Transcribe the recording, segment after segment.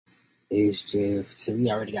It's Jeff. So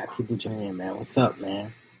we already got people joining, man. What's up,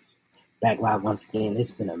 man? Back live once again.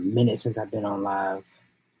 It's been a minute since I've been on live.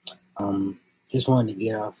 Just wanted to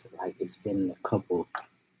get off. Like it's been a couple.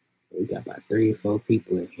 We got about 3 or 4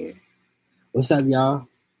 people in here. What's up, y'all?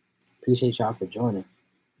 Appreciate y'all for joining.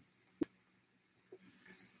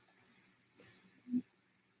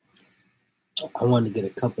 I wanted to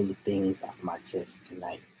get a couple of things off my chest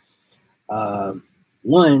tonight.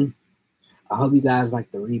 One, I hope you guys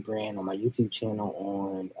like the rebrand on my YouTube channel,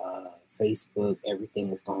 on Facebook.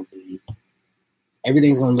 Everything's gonna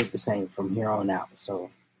look the same from here on out.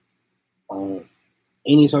 So on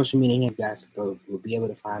any social media you guys will be able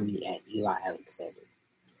to find me at Eli Alexander.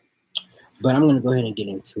 But I'm going to go ahead and get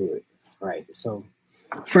into it. Right. So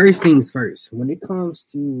first things first, when it comes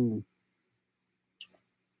to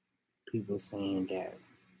people saying that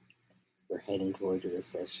we're heading towards a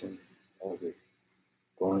recession or we're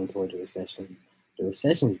going towards a recession, the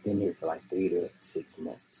recession's been here for like 3 to 6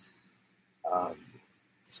 months.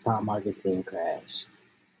 Stock market's been crashed.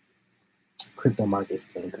 Crypto market's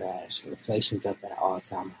been crashed. Inflation's up at an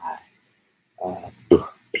all-time high.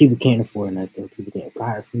 People can't afford nothing. People getting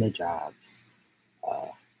fired from their jobs.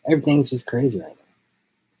 Everything's just crazy right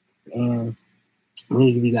now. And I'm going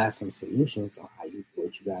to give you guys some solutions on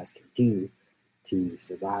what you guys can do to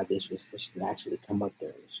survive this recession and actually come up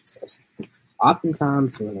during this recession.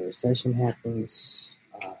 Oftentimes, when a recession happens,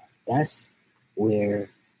 that's where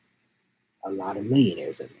a lot of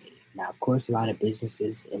millionaires are made. Now, of course, a lot of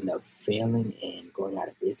businesses end up failing and going out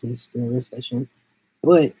of business during a recession.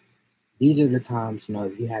 But these are the times,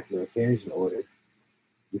 if you have your affairs in order,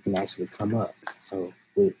 you can actually come up. So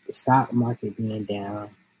with the stock market being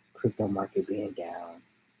down, crypto market being down,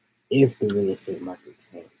 if the real estate market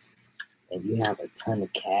tanks, and you have a ton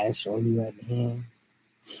of cash on you at hand,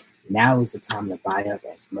 now is the time to buy up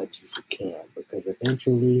as much as you can, because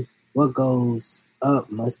eventually what goes up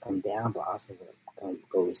must come down, but also what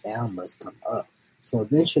goes down must come up. So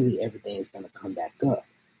eventually everything is going to come back up.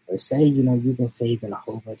 Or say, you've been saving a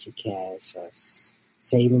whole bunch of cash or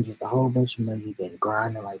saving just a whole bunch of money, you've been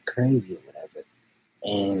grinding like crazy or whatever.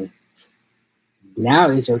 And now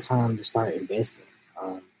is your time to start investing.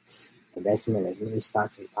 Investing in as many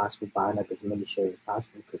stocks as possible, buying up as many shares as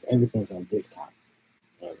possible, because everything's on discount.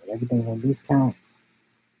 And when everything's on discount,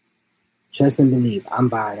 trust and believe, I'm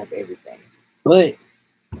buying up everything. But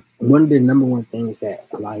one of the number one things that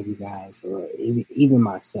a lot of you guys, or even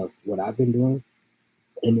myself, what I've been doing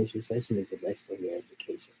in this recession is investing in your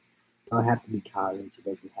education. It don't have to be college. It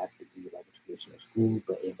doesn't have to be like a traditional school,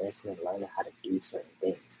 but investing in learning how to do certain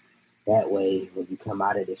things. That way, when you come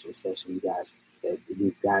out of this recession, you guys will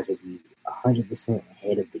be 100%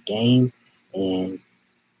 ahead of the game, and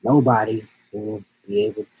nobody will be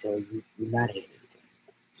able to tell you you're not ahead of the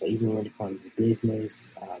game. So even when it comes to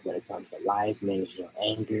business, when it comes to life, managing your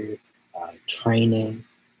anger, training,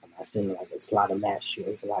 I've seen like there's a lot of mass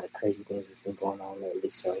shootings, a lot of crazy things that's been going on lately.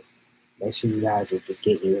 So make sure you guys are just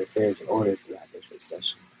getting your affairs in order throughout this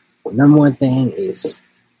recession. The number one thing is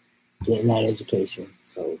getting that education.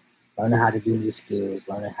 So learning how to do new skills,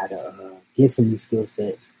 learning how to get some new skill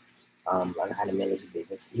sets, learning how to manage a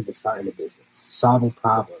business, even starting a business, solving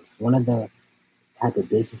problems. One of the type of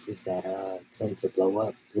businesses that tend to blow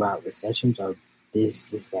up throughout recessions are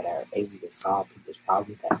businesses that are able to solve people's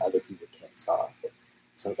problems that other people can't solve.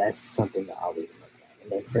 So that's something to always look at.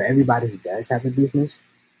 And then for everybody who does have a business,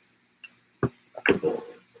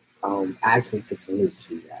 I actually took some notes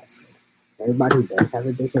for you guys. So for everybody who does have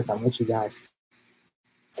a business, I want you guys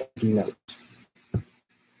to take notes.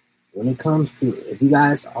 When it comes to, if you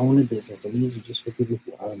guys own a business, and these are just for people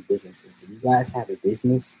who own businesses, if you guys have a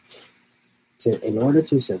business, in order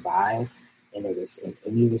to survive in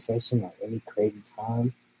any recession or any crazy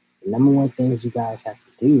time, the number one thing you guys have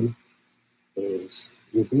to do is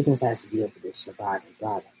your business has to be able to survive and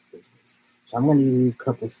thrive as a business. So I'm going to give you a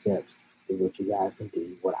couple steps to what you guys can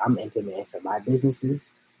do. What I'm implementing for my businesses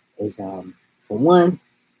is, for one,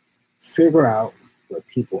 figure out where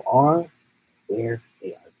people are, where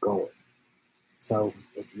they are going. So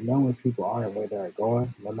if you know where people are and where they are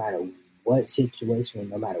going, no matter what situation,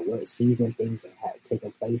 no matter what season things are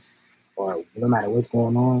taking place, or no matter what's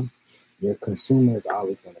going on, your consumer is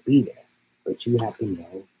always going to be there. But you have to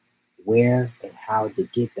know where and how to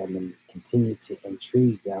get them and continue to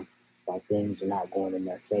intrigue them while things are not going in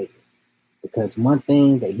their favor. Because one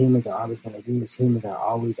thing that humans are always going to do is humans are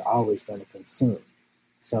always going to consume.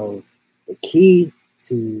 So the key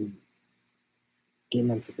to getting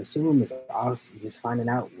them to consume is also just finding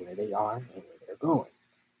out where they are and where they're going.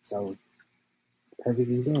 So, perfect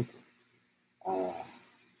example. A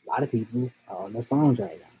lot of people are on their phones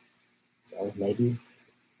right now. So maybe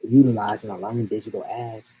utilizing or learning digital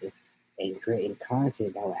ads and creating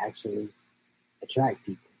content that will actually attract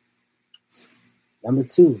people. Number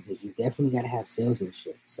two is you definitely got to have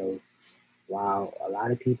salesmanship. So while a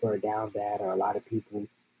lot of people are down bad, or a lot of people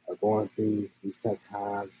are going through these tough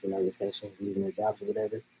times, recessions, losing their jobs or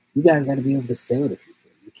whatever, you guys got to be able to sell to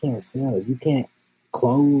people. You can't sell. If you can't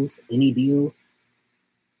close any deal,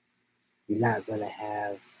 you're not going to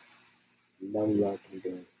have no luck in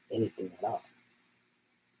doing anything at all.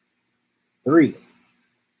 Three,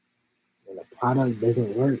 when a product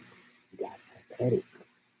doesn't work, you guys got to cut it.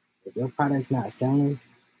 If your product's not selling,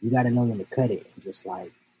 you got to know when to cut it and just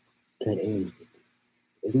like cut ends with it.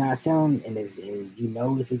 If it's not selling and you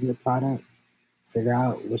know it's a good product, figure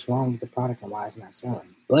out what's wrong with the product and why it's not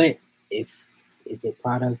selling. But if it's a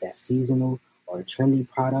product that's seasonal or a trendy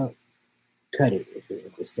product, cut it.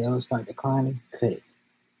 If the sales start declining, cut it.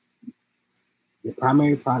 Your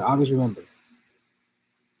primary product, always remember,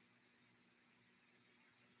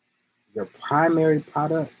 your primary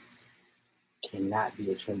product cannot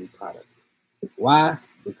be a trendy product. Why?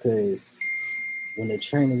 Because when the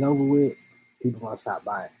trend is over with, people gonna stop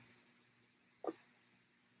buying.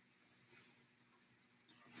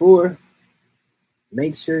 4,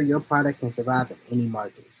 make sure your product can survive in any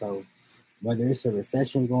market. So whether it's a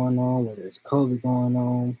recession going on, whether it's COVID going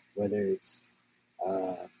on, whether it's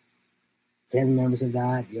family members have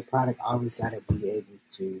died, your product always got to be able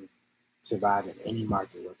to survive in any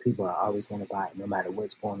market where people are always going to buy it no matter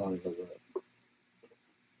what's going on in the world.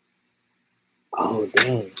 Oh,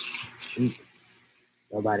 dang. Shoot.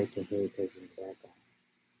 Nobody can hear it because of the background.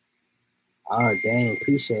 Oh, dang.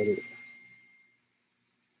 Appreciate it.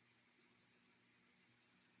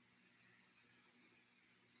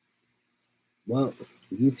 Well,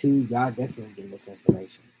 YouTube, y'all definitely getting this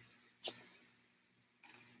information.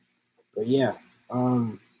 But yeah,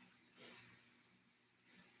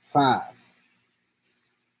 5,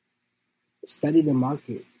 study the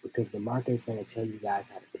market because the market is going to tell you guys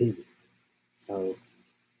how to pivot. So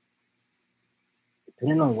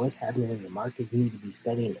depending on what's happening in the market, you need to be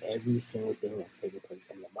studying every single thing that's taking place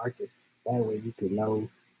in the market. That way you can know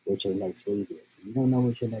what your next move is. If you don't know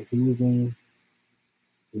what your next move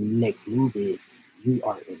is, you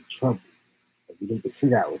are in trouble. But you need to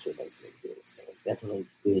figure out what your next move is. So it's definitely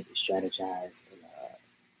good to strategize and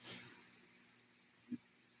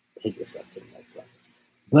take yourself to the next level.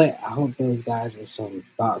 But I hope those guys were some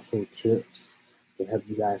thoughtful tips to help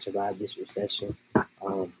you guys survive this recession.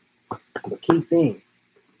 The key thing,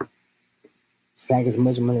 stack as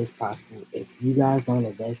much money as possible. If you guys don't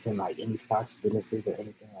invest in like any stocks, businesses, or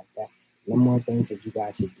anything like that, one more things that you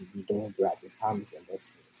guys should be doing throughout this time is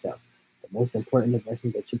investing in yourself. The most important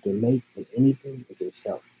investment that you can make in anything is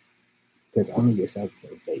yourself, because only yourself is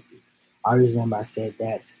going to save you. I always remember I said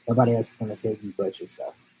that nobody else is going to save you but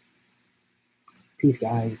yourself. Peace,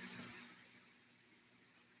 guys.